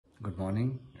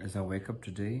morning. As I wake up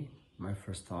today, my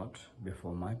first thought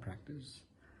before my practice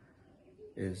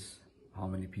is how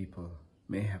many people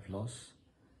may have lost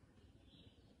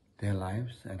their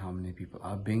lives and how many people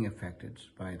are being affected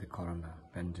by the corona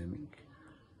pandemic.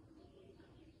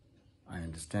 I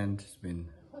understand it's been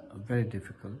a very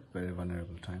difficult, very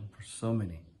vulnerable time for so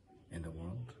many in the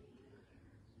world.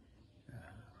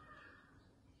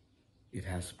 It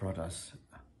has brought us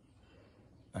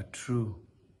a true,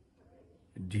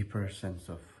 deeper sense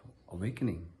of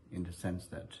awakening, in the sense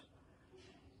that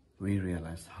we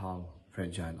realize how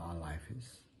fragile our life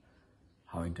is,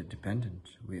 how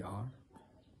interdependent we are,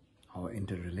 how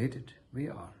interrelated we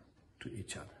are to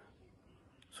each other.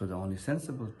 So the only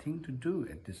sensible thing to do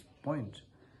at this point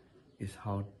is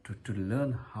how to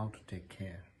learn how to take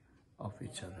care of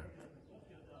each other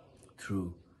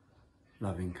through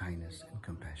loving kindness and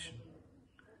compassion.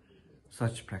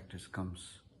 Such practice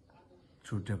comes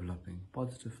through developing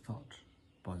positive thought,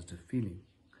 positive feeling.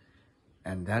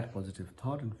 And that positive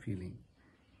thought and feeling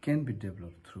can be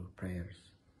developed through prayers,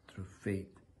 through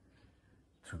faith,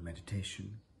 through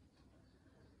meditation,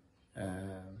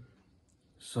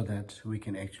 so that we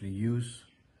can actually use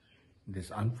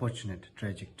this unfortunate,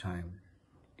 tragic time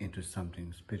into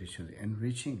something spiritually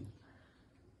enriching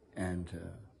and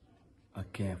a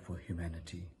care for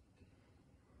humanity.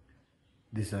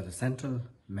 These are the central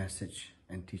message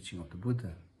and teaching of the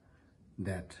Buddha,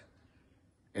 that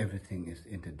everything is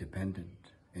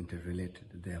interdependent, interrelated,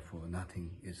 therefore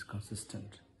nothing is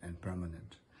consistent and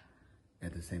permanent.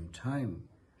 At the same time,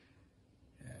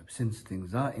 since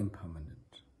things are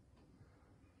impermanent,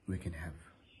 we can have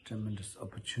tremendous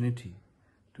opportunity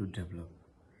to develop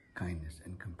kindness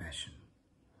and compassion.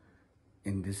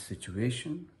 In this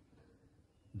situation,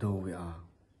 though we are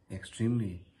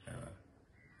extremely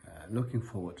looking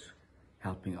forward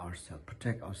helping ourselves,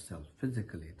 protect ourselves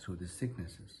physically through the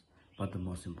sicknesses, but the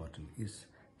most important is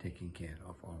taking care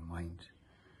of our mind.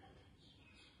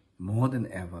 More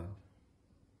than ever,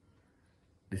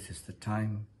 this is the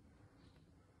time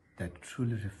that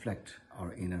truly reflects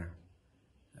our inner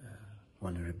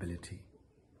vulnerability.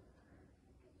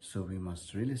 So we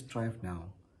must really strive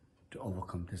now to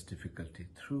overcome this difficulty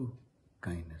through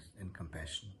kindness and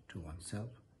compassion to oneself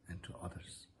and to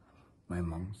others. My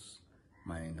monks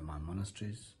in the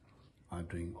monasteries are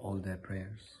doing all their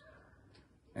prayers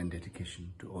and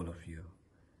dedication to all of you.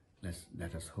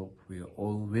 Let us hope we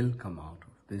all will come out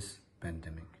of this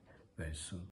pandemic very soon.